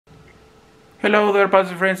Hello there,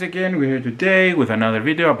 puzzle friends again. We're here today with another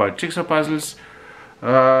video about jigsaw puzzles.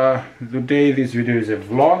 Today this video is a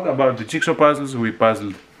vlog about the jigsaw puzzles we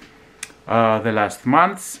puzzled the last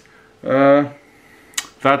months. That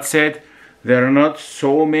said, there are not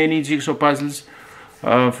so many jigsaw puzzles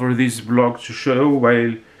for this vlog to show,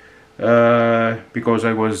 while because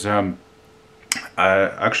I was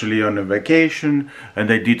actually on a vacation,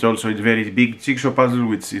 and I did also a very big jigsaw puzzle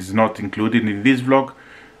which is not included in this vlog.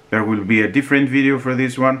 There will be a different video for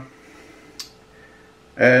this one.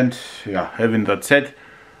 And yeah, having that said,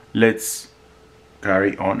 let's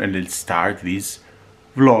carry on and let's start this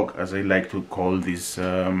vlog, as I like to call these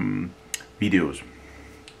videos.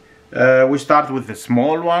 We start with the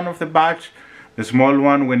small one of the batch. The small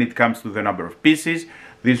one when it comes to the number of pieces.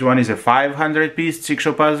 This one is a 500 piece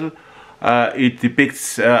jigsaw puzzle. It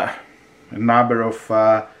depicts a number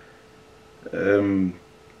of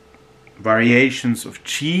variations of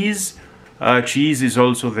cheese. Cheese is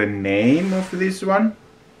also the name of this one.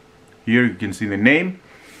 Here you can see the name.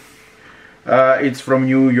 It's from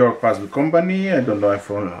New York Puzzle Company. I don't know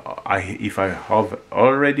if I have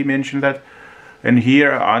already mentioned that. And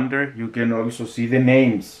here under you can also see the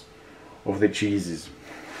names of the cheeses.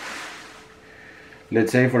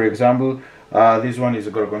 Let's say, for example, this one is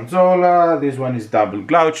a Gorgonzola, this one is double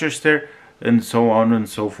Gloucester, and so on and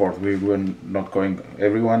so forth. We were not going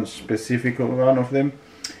every one specific one of them.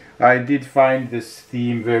 I did find this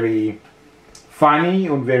theme very funny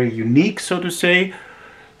and very unique, so to say,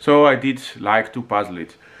 so I did like to puzzle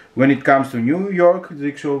it. When it comes to New York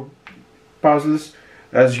jigsaw puzzles,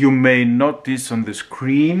 as you may notice on the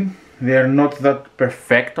screen, they are not that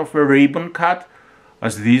perfect of a ribbon cut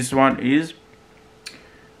as this one is.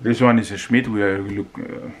 This one is a Schmidt. We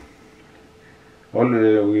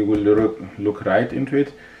will look right into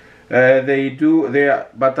it.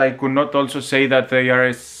 But I could not also say that they are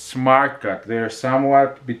a smart cut. They are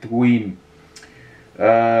somewhat between.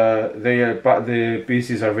 The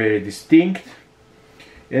pieces are very distinct,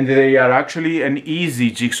 and they are actually an easy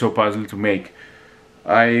jigsaw puzzle to make.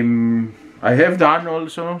 I have done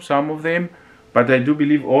also some of them, but I do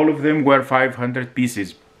believe all of them were 500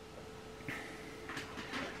 pieces.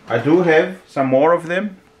 I do have some more of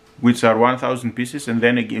them, which are 1000 pieces, and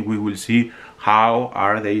then again we will see how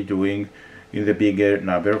are they doing in the bigger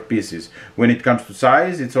number of pieces. When it comes to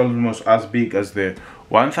size, it's almost as big as the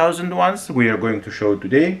 1000 ones we are going to show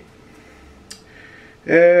today.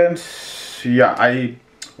 And yeah, I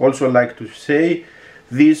also like to say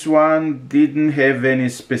this one didn't have any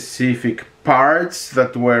specific parts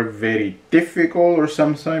that were very difficult or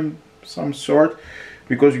some sort,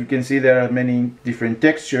 because you can see there are many different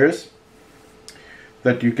textures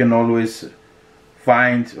that you can always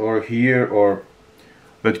find or hear, or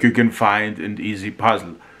that you can find an easy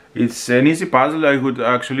puzzle. It's an easy puzzle. I would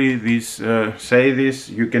actually say this,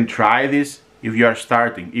 you can try this if you are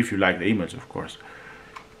starting, if you like the image, of course,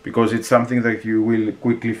 because it's something that you will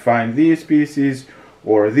quickly find these pieces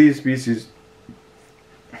or these pieces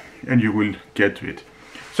and you will get to it.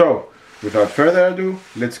 So without further ado,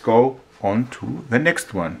 let's go on to the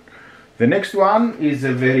next one. The next one is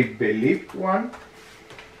a very beloved one.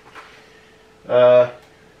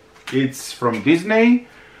 It's from Disney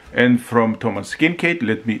and from Thomas Kinkade.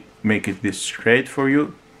 Let me make it this straight for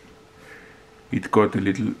you. It got a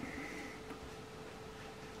little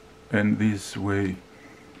and this way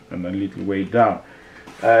and a little way down.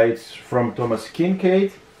 It's from Thomas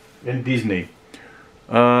Kinkade and Disney.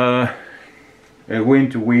 A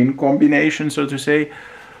win-to-win combination, so to say.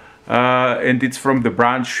 And it's from the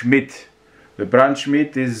brand Schmidt. The brand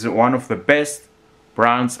Schmidt is one of the best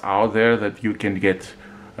brands out there that you can get,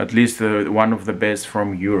 at least one of the best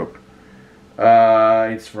from Europe.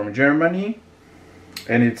 It's from Germany,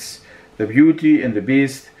 and it's the Beauty and the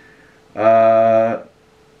Beast on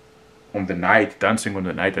the Night, Dancing on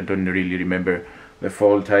the Night. I don't really remember the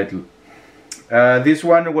full title. This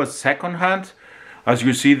one was second hand. As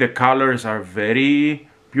you see, the colors are very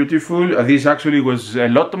beautiful. This actually was a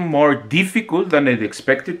lot more difficult than I'd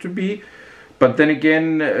expected to be, but then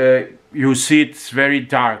again you see it's very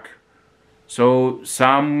dark, so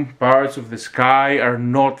some parts of the sky are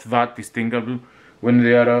not that distinguishable when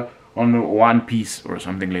they are on one piece or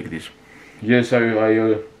something like this. Yes,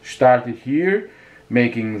 I started here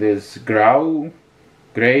making this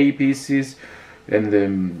gray pieces and the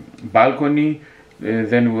balcony,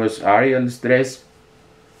 then was Bell's dress.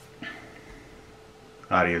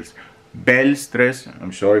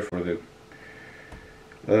 I'm sorry for the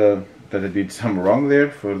that I did some wrong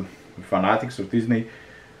there for fanatics of Disney.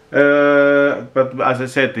 But as I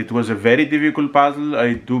said, it was a very difficult puzzle.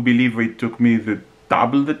 I do believe it took me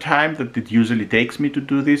double the time that it usually takes me to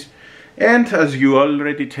do this. And as you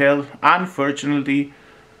already tell, unfortunately,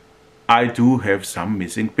 I do have some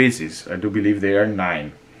missing pieces. I do believe they are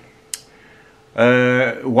 9.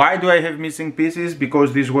 Why do I have missing pieces?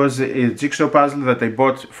 Because this was a jigsaw puzzle that I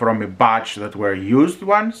bought from a batch that were used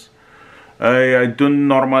ones. I don't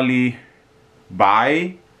normally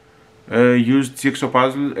buy used jigsaw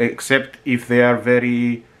puzzles except if they are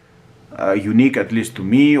very unique, at least to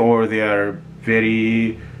me, or they are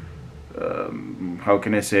very how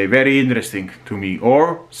can I say, very interesting to me,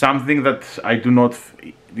 or something that I do not,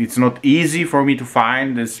 it's not easy for me to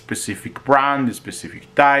find a specific brand, a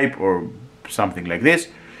specific type, or something like this.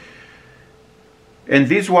 And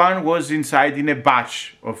this one was inside in a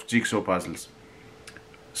batch of jigsaw puzzles.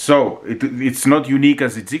 So it's not unique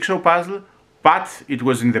as a jigsaw puzzle, but it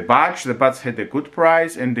was in the batch. The batch had a good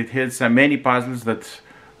price, and it had so many puzzles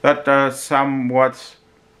that are somewhat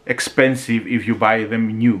expensive if you buy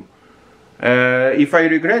them new. If I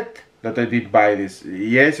regret that I did buy this,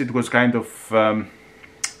 yes, it was kind of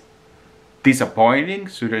disappointing,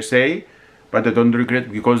 should I say, but I don't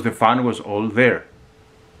regret because the fun was all there.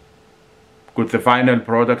 Good, the final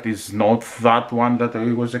product is not that one that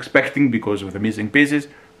I was expecting because of the missing pieces,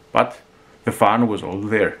 but the fun was all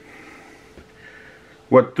there.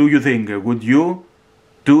 What do you think? Would you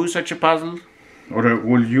do such a puzzle? Or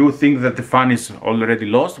will you think that the fun is already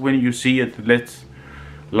lost when you see at the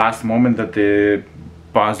last moment that the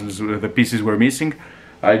puzzles, the pieces were missing?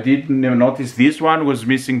 I did notice this one was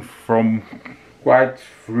missing from quite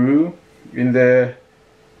through in the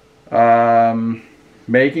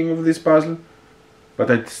making of this puzzle,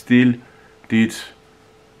 but I still did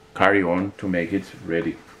carry on to make it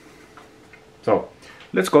ready. So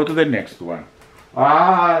let's go to the next one.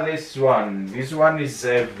 This one is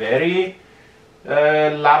a very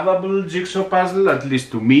lovable jigsaw puzzle, at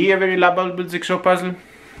least to me a very lovable jigsaw puzzle.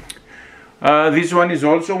 This one is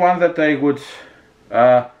also one that I would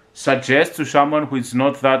suggest to someone who is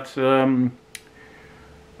not that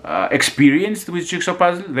experienced with jigsaw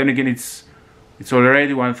puzzle. Then again, it's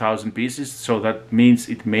already 1000 pieces, so that means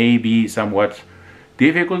it may be somewhat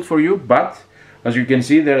difficult for you, but as you can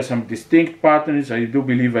see, there are some distinct patterns. I do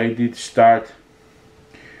believe I did start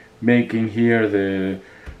making here the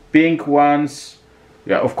pink ones.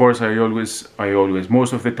 Yeah, of course, I always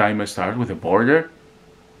most of the time I start with a border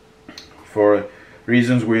for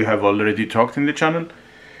reasons we have already talked in the channel.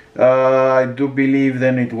 I do believe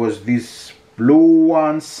then it was these blue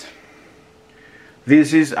ones.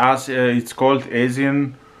 This is as it's called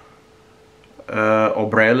Asian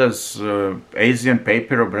umbrellas, Asian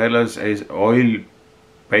paper umbrellas, oil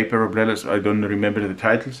paper umbrellas. I don't remember the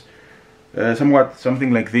titles.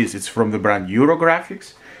 Something like this. It's from the brand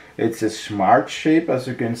Eurographics. It's a smart shape, as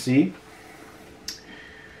you can see,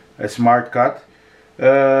 a smart cut.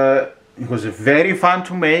 It was very fun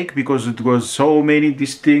to make because it was so many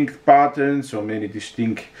distinct patterns, so many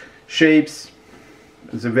distinct shapes.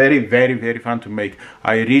 It's a very fun to make.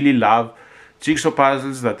 I really love jigsaw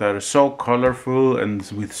puzzles that are so colorful and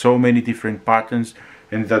with so many different patterns,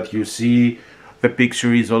 and that you see the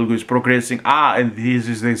picture is always progressing. And this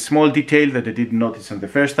is a small detail that I didn't notice on the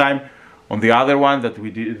first time. On the other one that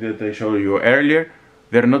I showed you earlier,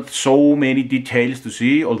 there are not so many details to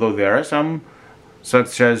see, although there are some,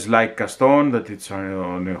 such as like Gaston, that it's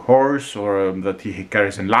on a horse, or that he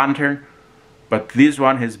carries a lantern. But this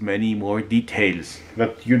one has many more details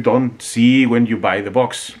that you don't see when you buy the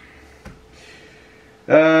box.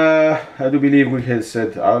 I do believe we have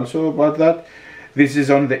said also about that. This is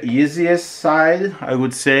on the easiest side, I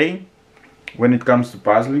would say, when it comes to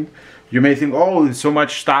puzzling. You may think, oh, so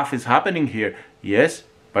much stuff is happening here. Yes,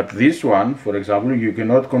 but this one, for example, you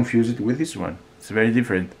cannot confuse it with this one. It's very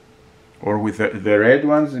different. Or with the red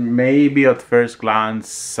ones, maybe at first glance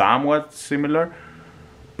somewhat similar.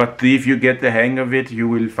 But if you get the hang of it, you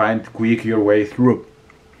will find quick your way through.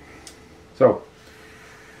 So,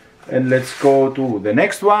 and let's go to the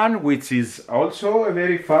next one, which is also a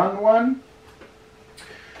very fun one.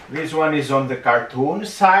 This one is on the cartoon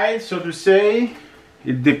side, so to say.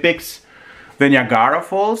 It depicts the Niagara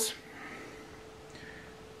Falls,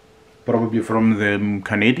 probably from the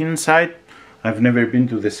Canadian side. I've never been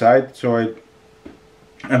to the site, so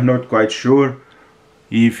I'm not quite sure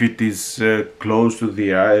if it is close to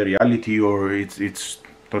the reality or it's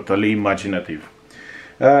totally imaginative.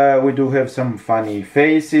 We do have some funny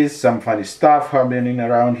faces, some funny stuff happening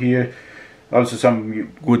around here. Also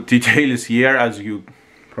some good details here, as you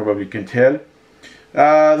probably can tell.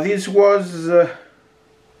 This was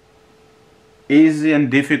easy and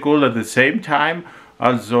difficult at the same time,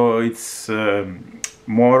 although it's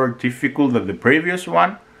more difficult than the previous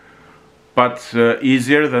one, but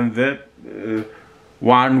easier than the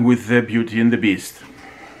one with the Beauty and the Beast.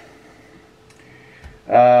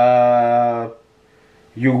 I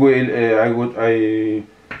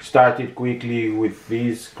started quickly with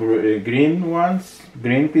these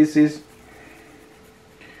green pieces.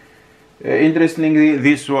 Interestingly,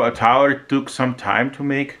 this tower took some time to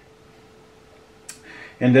make,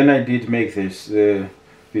 and then I did make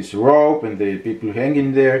this rope and the people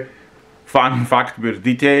hanging there. Fun fact with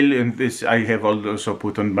detail, and this I have also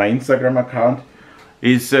put on my Instagram account,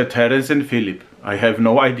 is Terence and Philip. I have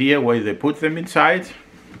no idea why they put them inside,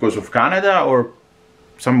 because of Canada or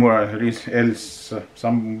somewhere else,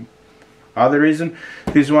 some other reason.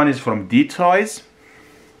 This one is from D-Toys.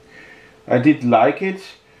 I did like it.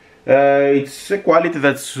 It's a quality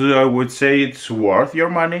that's, I would say, it's worth your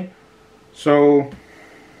money. So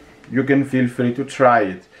you can feel free to try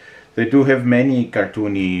it. They do have many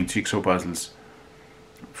cartoony jigsaw puzzles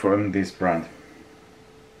from this brand.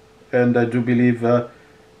 And I do believe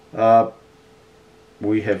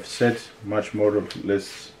we have said much more or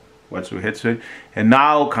less what we had said. And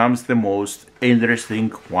now comes the most interesting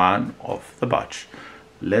one of the batch.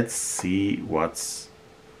 Let's see what's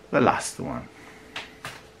the last one.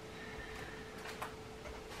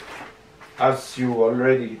 As you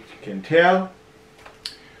already can tell,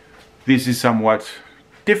 this is somewhat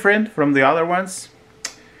different from the other ones.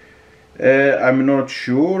 I'm not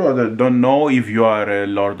sure or don't know if you are a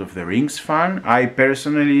Lord of the Rings fan. I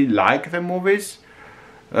personally like the movies.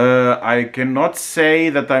 I cannot say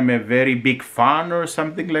that I'm a very big fan or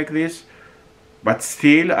something like this, but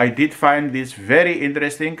still I did find this very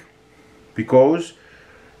interesting because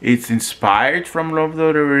it's inspired from Lord of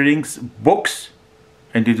the Rings books,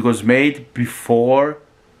 and it was made before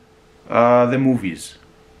the movies.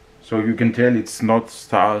 So you can tell it's not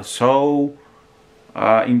so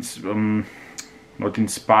not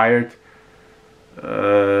inspired.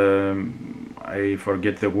 I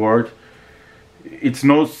forget the word. It's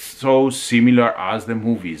not so similar as the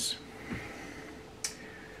movies.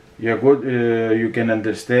 Yeah, good. You can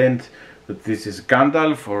understand that this is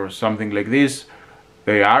Gandalf or something like this.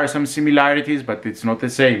 There are some similarities, but it's not the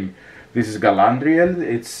same. This is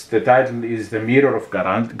Galandriel. The title is The Mirror of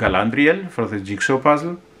Galandriel for the jigsaw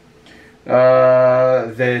puzzle.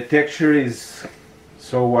 The texture is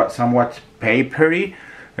somewhat papery,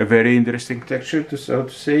 a very interesting texture, so to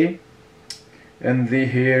say. And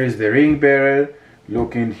here is the ring bearer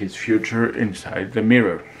looking his future inside the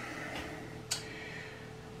mirror.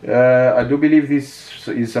 I do believe this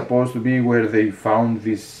is supposed to be where they found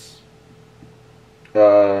this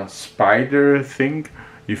spider thing,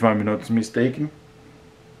 if I'm not mistaken.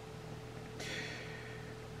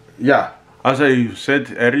 Yeah, as I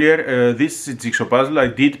said earlier, this jigsaw puzzle I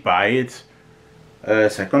did buy it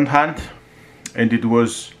second hand, and it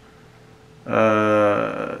was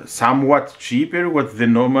somewhat cheaper what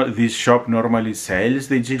this shop normally sells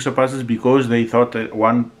the jigsaw puzzles, because they thought that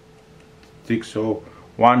one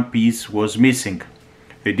piece was missing.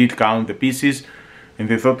 They did count the pieces and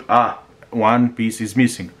they thought, one piece is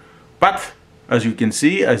missing. But as you can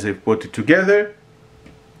see, as I put it together,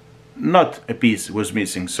 not a piece was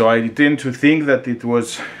missing. So I tend to think that it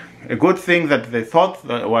was a good thing that they thought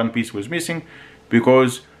that one piece was missing,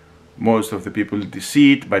 because most of the people did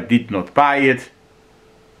see it but did not buy it,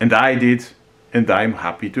 and I did, and I'm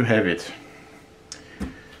happy to have it.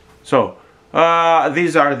 So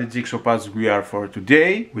these are the jigsaw puzzles we have for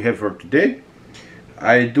today.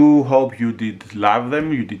 I do hope you did love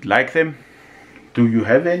them, you did like them. Do you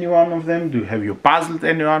have any one of them? Have you puzzled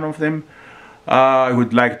any one of them? I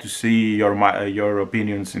would like to see your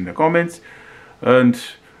opinions in the comments and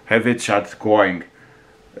have a chat going.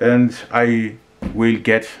 And I will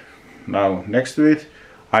get now next to it.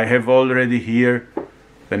 I have already here,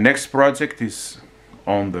 the next project is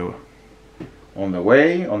on the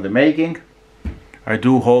making. I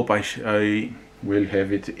do hope I will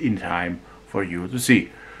have it in time for you to see.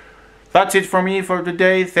 That's it for me for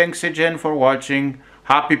today. Thanks again for watching.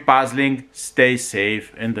 Happy puzzling, stay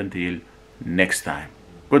safe, and until next time,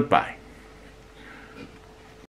 goodbye.